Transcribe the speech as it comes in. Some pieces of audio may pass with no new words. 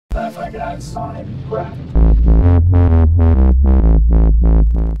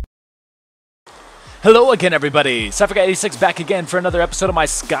Hello again, everybody. Scifi86 back again for another episode of my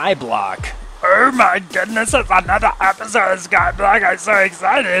Skyblock. Oh my goodness, it's another episode of Skyblock. I'm so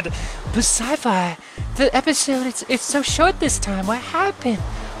excited. But Sci-Fi, the episode, it's so short this time. What happened?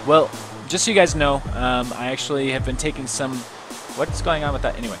 Well, just so you guys know, I actually have been taking some... What's going on with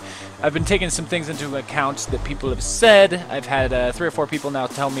that? Anyway, I've been taking some things into account that people have said. I've had 3 or 4 people now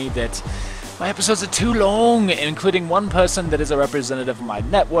tell me that my episodes are too long, including one person that is a representative of my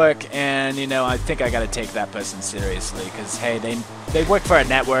network, and, you know, I think I gotta take that person seriously, because, hey, they work for a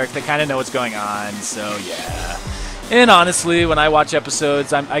network, they kind of know what's going on, so, yeah. And honestly, when I watch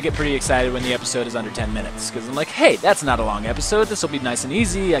episodes, I get pretty excited when the episode is under 10 minutes, because I'm like, hey, that's not a long episode, this will be nice and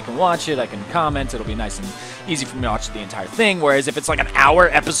easy, I can watch it, I can comment, it'll be nice and easy for me to watch the entire thing, whereas if it's like an hour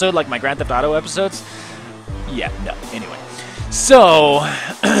episode, like my Grand Theft Auto episodes, yeah, no, anyway. So,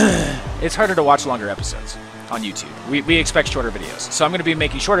 it's harder to watch longer episodes on YouTube. We expect shorter videos. So I'm going to be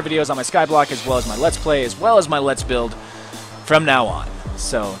making shorter videos on my Skyblock as well as my Let's Play as well as my Let's Build from now on.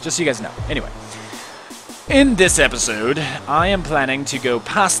 So, just so you guys know. Anyway, in this episode, I am planning to go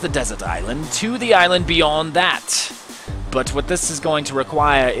past the desert island to the island beyond that. But what this is going to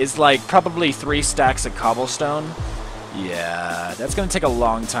require is like probably 3 stacks of cobblestone. Yeah, that's going to take a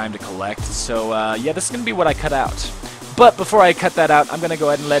long time to collect. So, yeah, this is going to be what I cut out. But before I cut that out, I'm going to go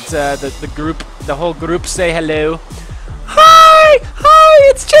ahead and let the whole group say hello. Hi,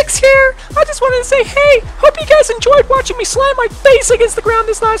 it's Chicks here. I just wanted to say, hey, hope you guys enjoyed watching me slam my face against the ground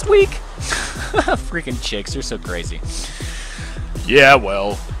this last week. Freaking Chicks, you're so crazy. Yeah,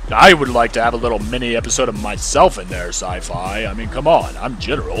 well, I would like to have a little mini episode of myself in there, Sci-Fi. I mean, come on, I'm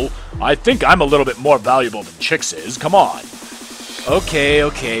General. I think I'm a little bit more valuable than Chicks is. Come on.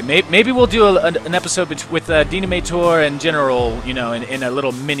 Okay. Maybe we'll do an episode with Dynamator and General, you know, in a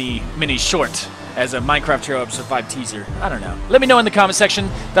little mini short as a Minecraft Hero Episode 5 teaser. I don't know. Let me know in the comment section.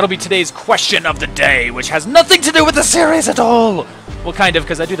 That'll be today's question of the day, which has nothing to do with the series at all. Well, kind of,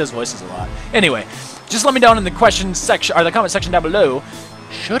 because I do those voices a lot. Anyway, just let me know in the question section or the comment section down below.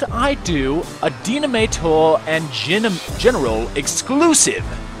 Should I do a Dynamator and General exclusive?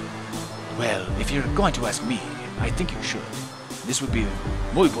 Well, if you're going to ask me, I think you should. This would be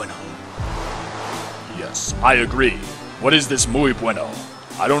muy bueno. Yes, I agree. What is this muy bueno?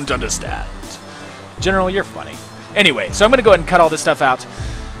 I don't understand. General, you're funny. Anyway, so I'm going to go ahead and cut all this stuff out.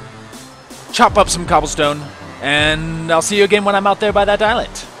 Chop up some cobblestone. And I'll see you again when I'm out there by that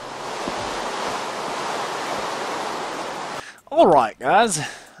island. Alright, guys.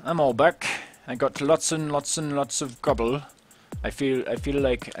 I'm all back. I got lots and lots of cobble. I feel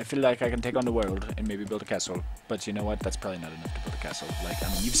like I can take on the world and maybe build a castle. But you know what? That's probably not enough to build a castle. Like, I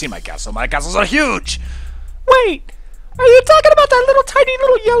mean, you've seen my castle. My castles are huge! Wait, are you talking about that little tiny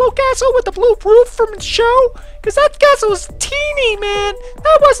little yellow castle with the blue roof from the show? Because that castle was teeny, man.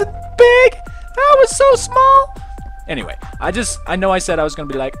 That wasn't big. That was so small. Anyway, I know I said I was going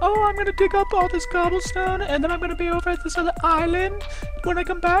to be like, oh, I'm going to dig up all this cobblestone, and then I'm going to be over at this other island when I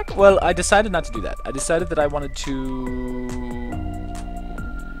come back. Well, I decided not to do that. I decided that I wanted to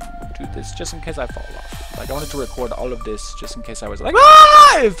do this just in case I fall off. Like, I wanted to record all of this just in case I was like,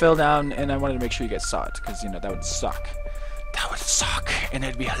 ah! I fell down, and I wanted to make sure you guys saw it, because, you know, that would suck. That would suck, and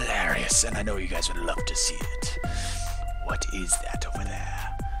it'd be hilarious, and I know you guys would love to see it. What is that over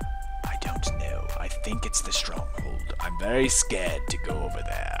there? I don't know. I think it's the stronghold. I'm very scared to go over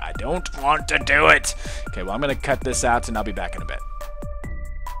there. I don't want to do it. Okay, well, I'm going to cut this out, and I'll be back in a bit.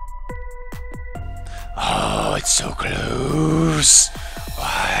 Oh, it's so close.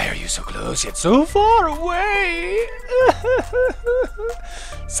 Why are you so close yet so far away?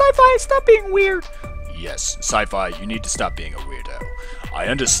 Sci-Fi, stop being weird. Yes, Sci-Fi, you need to stop being a weirdo. I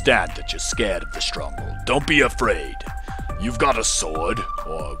understand that you're scared of the stronghold. Don't be afraid. You've got a sword,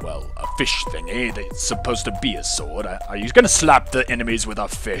 or, well, a fish thingy that's supposed to be a sword. Are you gonna slap the enemies with a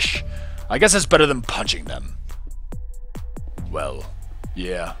fish? I guess it's better than punching them. Well,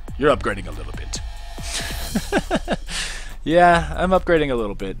 yeah, you're upgrading a little bit. Yeah, I'm upgrading a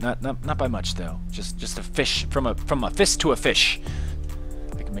little bit. Not by much, though. Just a fish, from a fist to a fish.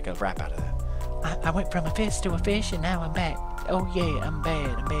 I can make a rap out of that. I went from a fist to a fish, and now I'm back. Oh, yeah, I'm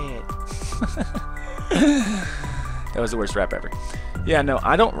bad. That was the worst rap ever. Yeah, no,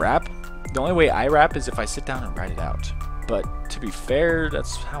 I don't rap. The only way I rap is if I sit down and write it out. But to be fair,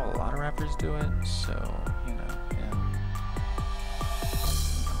 that's how a lot of rappers do it. So, you know, yeah.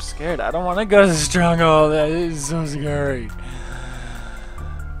 I'm scared. I don't want to go to the stronghold. That is so scary.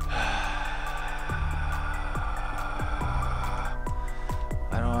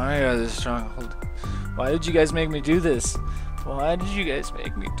 I don't want to go to the stronghold. Why did you guys make me do this? Why did you guys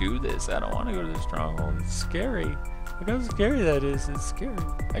make me do this? I don't want to go to the stronghold. It's scary. Look how scary that is. It's scary.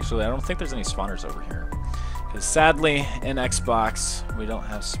 Actually, I don't think there's any spawners over here. Because sadly, in Xbox, we don't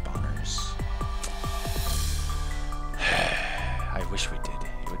have spawners. I wish we did.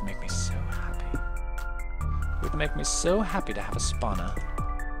 It would make me so happy. It would make me so happy to have a spawner.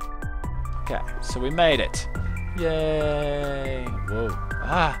 Okay, so we made it. Yay! Whoa.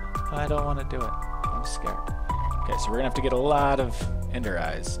 Ah! I don't want to do it. I'm scared. Okay, so we're gonna have to get a lot of ender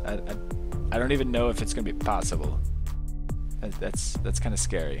eyes. I don't even know if it's gonna be possible. That's kind of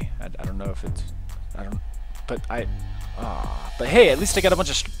scary. I don't know if it's... But hey, at least I got a bunch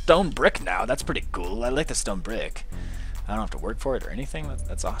of stone brick now. That's pretty cool. I like the stone brick. I don't have to work for it or anything.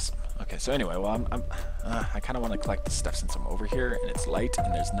 That's awesome. Okay, so anyway, well, I kind of want to collect the stuff since I'm over here and it's light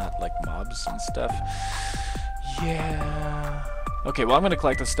and there's not like mobs and stuff. Yeah. Okay, well, I'm gonna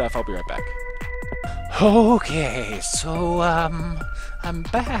collect the stuff. I'll be right back. Okay, so I'm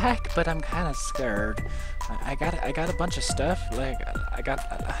back, but I'm kind of scared. I got a bunch of stuff. Like I got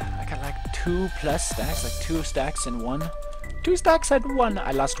like 2+ stacks, like 2 stacks in one. 2 stacks in one.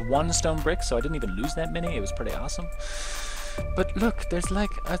 I lost 1 stone brick, so I didn't even lose that many. It was pretty awesome. But look, there's like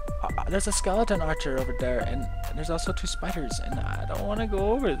there's a skeleton archer over there, and there's also 2 spiders, and I don't want to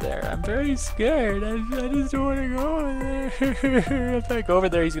go over there. I'm very scared. I just don't want to go over there. If I go over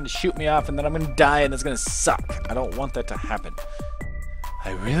there, he's gonna shoot me off, and then I'm gonna die, and it's gonna suck. I don't want that to happen.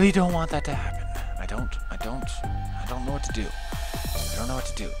 I really don't want that to happen. I don't know what to do. I don't know what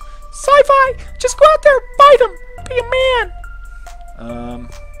to do. Sci-Fi, just go out there, fight him, be a man.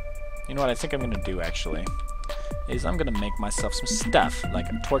 You know what I think I'm gonna do actually is I'm gonna make myself some stuff like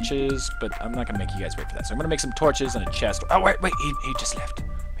torches, but I'm not gonna make you guys wait for that. So I'm gonna make some torches and a chest. Oh wait, he just left.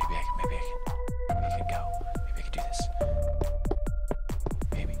 Maybe I can go. Maybe I can do this.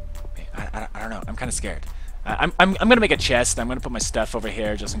 Maybe. I don't know. I'm kind of scared. I'm gonna make a chest. I'm gonna put my stuff over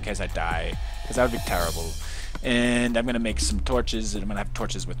here just in case I die, because that would be terrible. And I'm gonna make some torches, and I'm gonna have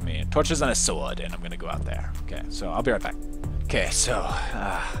torches with me, torches and a sword, and I'm gonna go out there. Okay, so I'll be right back. Okay, so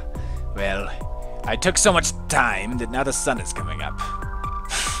well, I took so much time that now the sun is coming up.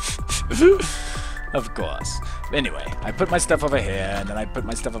 Of course. Anyway, I put my stuff over here, and then I put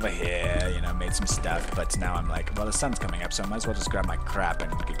my stuff over here, you know, made some stuff, but now I'm like, well, the sun's coming up, so I might as well just grab my crap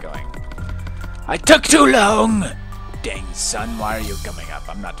and get going. I took too long! Dang, sun, why are you coming up?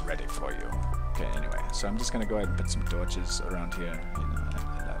 I'm not ready for you. Okay, anyway, so I'm just gonna go ahead and put some torches around here. You know,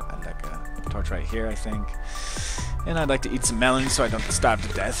 I'd like a torch right here, I think. And I'd like to eat some melons so I don't starve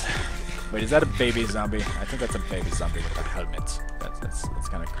to death. Wait, is that a baby zombie? I think that's a baby zombie with a helmet. That's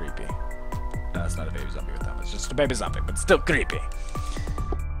kind of creepy. No, that's not a baby zombie with a helmet. It's just a baby zombie, but still creepy.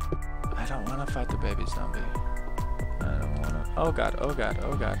 I don't want to fight the baby zombie. I don't want to. Oh god, oh god,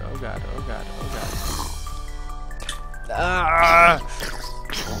 oh god, oh god, oh god, oh god. Ah!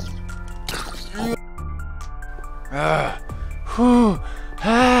 Whew.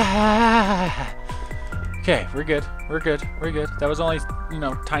 Ah. Okay, we're good. We're good. We're good. That was only, you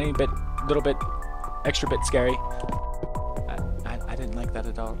know, little bit, extra bit scary. I didn't like that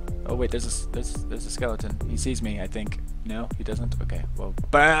at all. Oh wait, there's a skeleton. He sees me, I think. No, he doesn't. Okay, well,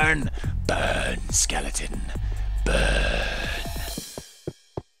 burn, skeleton, burn.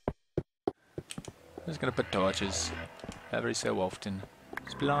 I'm just gonna put torches every so often.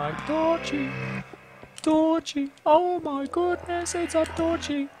 Just like torchy, torchy. Oh my goodness, it's a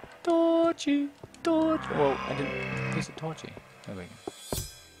torchy, torchy. Whoa, I didn't. There's a torchy. There we go.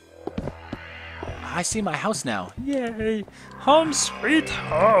 I see my house now. Yay! Home sweet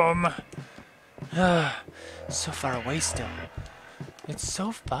home. So far away still. It's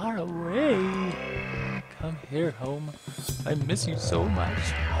so far away. Come here, home. I miss you so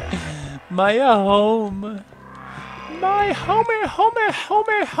much. My home. My home.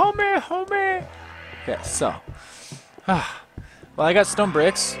 Okay, so. Well, I got stone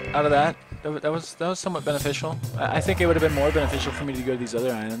bricks out of that. That was somewhat beneficial. I think it would have been more beneficial for me to go to these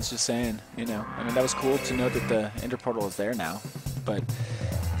other islands, just saying, you know. I mean, that was cool to know that the Ender Portal is there now. But,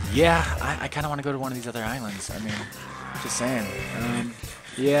 yeah, I kind of want to go to one of these other islands. I mean, just saying.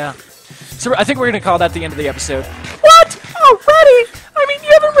 Yeah. So I think we're going to call that the end of the episode. What? Already? I mean, you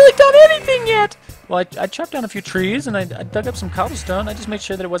haven't really done anything yet. Well, I chopped down a few trees, and I dug up some cobblestone. I just made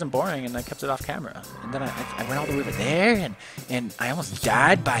sure that it wasn't boring, and I kept it off camera. And then I went all the way over there, and I almost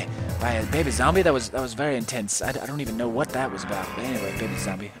died by a baby zombie. That was very intense. I don't even know what that was about. But anyway, baby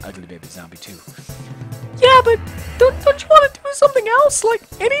zombie, ugly baby zombie too. Yeah, but don't you want to do something else, like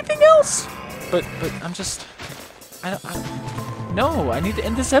anything else? But I'm just, no, I need to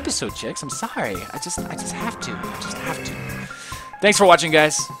end this episode, chicks. I'm sorry. I just have to. I just have to. Thanks for watching,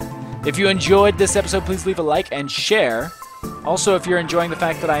 guys. If you enjoyed this episode, please leave a like and share. Also, if you're enjoying the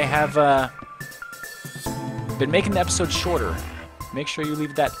fact that I have been making the episodes shorter, make sure you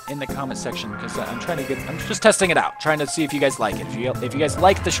leave that in the comment section, because I'm just testing it out, trying to see if you guys like it. If you guys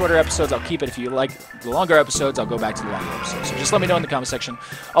like the shorter episodes, I'll keep it. If you like the longer episodes, I'll go back to the longer episodes. So just let me know in the comment section.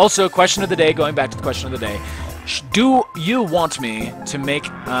 Also, question of the day, going back to the question of the day, do you want me to make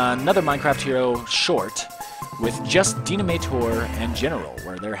another Minecraft Hero short with just Dynamator and General,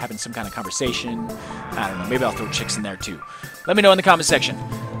 where they're having some kind of conversation? I don't know, maybe I'll throw chicks in there too. Let me know in the comment section.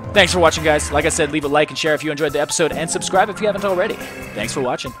 Thanks for watching, guys. Like I said, leave a like and share if you enjoyed the episode, and subscribe if you haven't already. Thanks for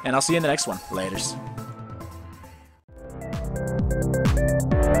watching, and I'll see you in the next one. Laters.